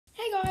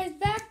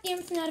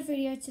again for another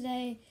video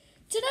today.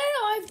 Today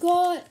I've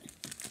got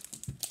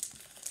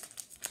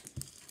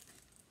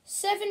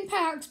 7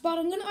 packs, but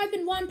I'm going to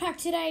open 1 pack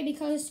today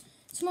because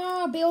tomorrow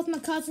I'll be with my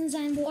cousins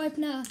and we'll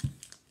open a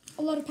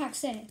lot of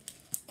packs there.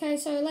 Okay,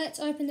 so let's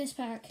open this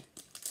pack.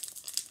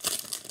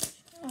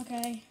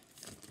 Okay,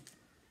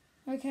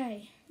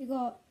 we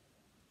got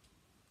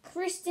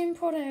Kristen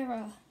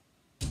Prodera.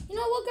 You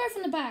know, we'll go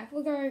from the back.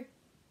 We'll go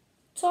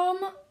Tom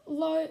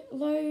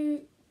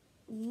Loden,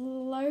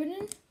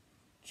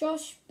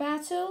 Josh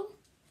Battle,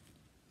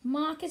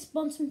 Marcus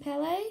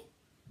Bontempelli,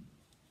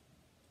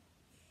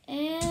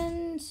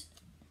 and James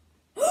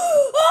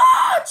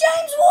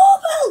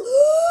worpel!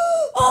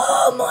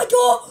 Oh my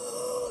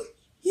god!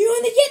 You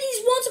only get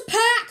these once a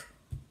pack!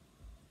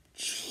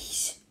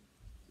 Jeez.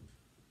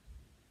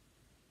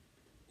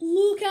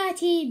 Look at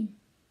him.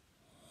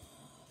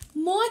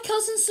 My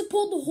cousins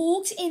support the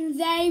Hawks and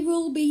they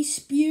will be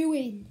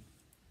spewing.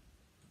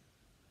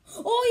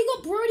 Oh, you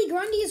got Brody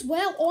Grundy as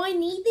well. Oh, I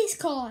need this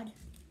card.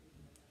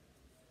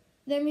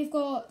 Then we've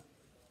got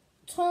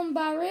Tom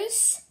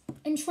Barris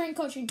and Trent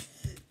Cotchin.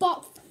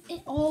 But,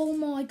 oh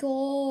my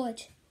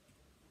god.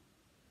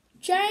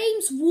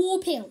 James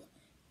worpel.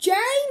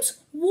 James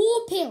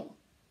worpel.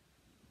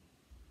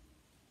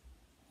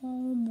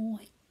 Oh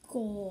my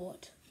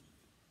god.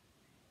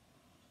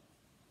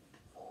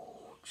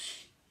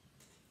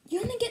 You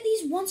only get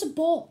these once a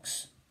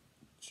box.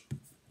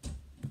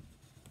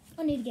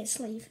 I need to get a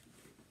sleeve.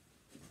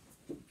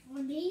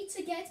 I need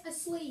to get a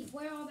sleeve.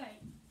 Where are they?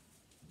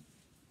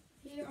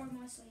 Here are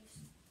my sleeves.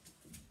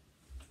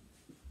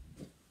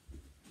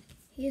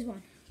 Here's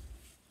one.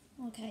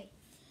 Okay.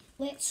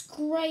 Let's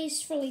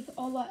gracefully...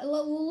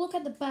 we'll look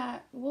at the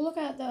back. We'll look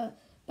at the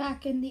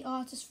back and the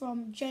artist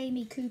from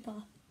Jamie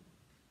Cooper.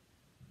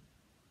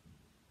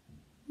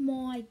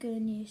 My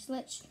goodness.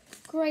 Let's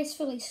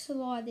gracefully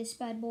slide this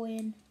bad boy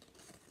in.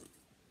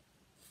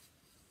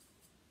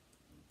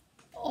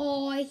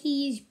 Oh,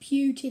 he is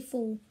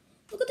beautiful.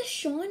 Look at the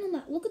shine on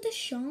that. Look at the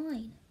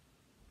shine.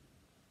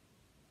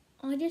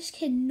 I just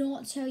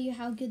cannot tell you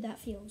how good that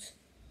feels.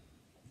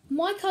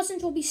 My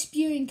cousins will be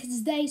spewing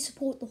because they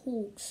support the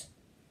Hawks.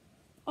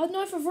 I don't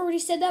know if I've already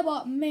said that,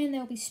 but man,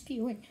 they'll be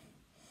spewing.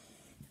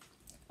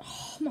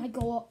 Oh my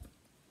god.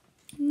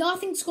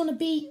 Nothing's going to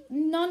beat,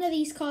 none of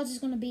these cards is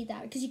going to beat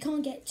that because you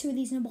can't get 2 of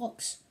these in a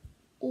box.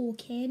 Or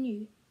can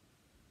you?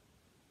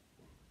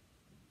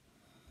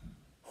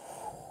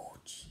 Oh,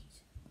 jeez.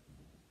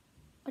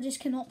 I just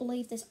cannot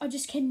believe this. I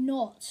just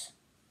cannot.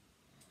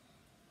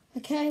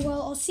 Okay,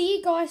 well, I'll see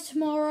you guys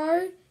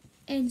tomorrow.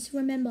 And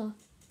remember,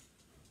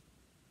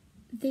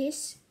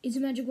 this is a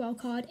Magic Wild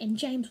card and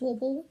James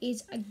worpel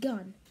is a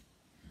gun.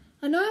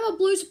 I know I'm a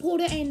Blue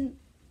supporter and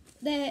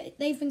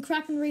they've been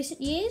crap in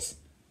recent years,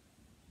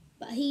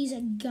 but he's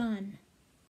a gun.